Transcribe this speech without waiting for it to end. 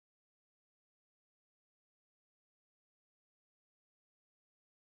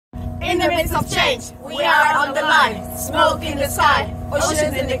in the midst of change. We are on the line, smoke in the sky,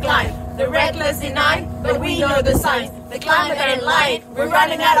 oceans in decline. The reckless deny, but we know the signs. The climate ain't lying, we're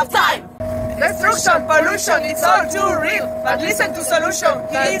running out of time. Destruction, pollution, it's all too real. But listen to solution,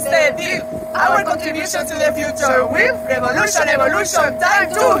 here's the deal. Our contribution to the future will revolution, evolution, time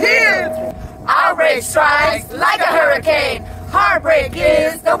to heal. Outrage strikes like a hurricane. Heartbreak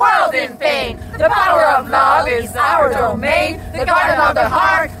is the world in pain. The power of love is our domain. The garden of the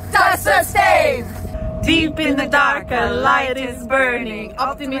heart does sustain. Deep in the dark, a light is burning.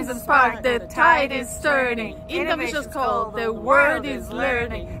 Optimism spark, the tide is turning. Innovation's called, the world is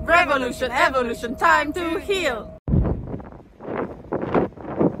learning. Revolution, evolution, time to heal.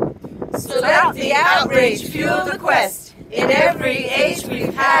 So let the outrage fuel the quest. In every age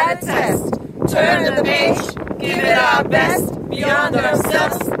we've had a test. Turn the page, give it our best. Beyond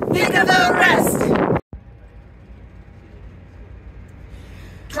ourselves, think of the rest.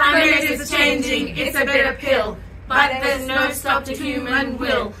 Climate is changing, it's a bitter pill, but there's no stop to human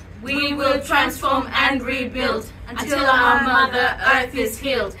will. We will transform and rebuild until our Mother Earth is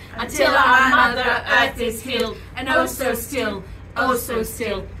healed. Until our Mother Earth is healed. And oh so still, oh so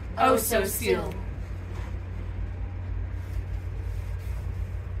still, oh so still.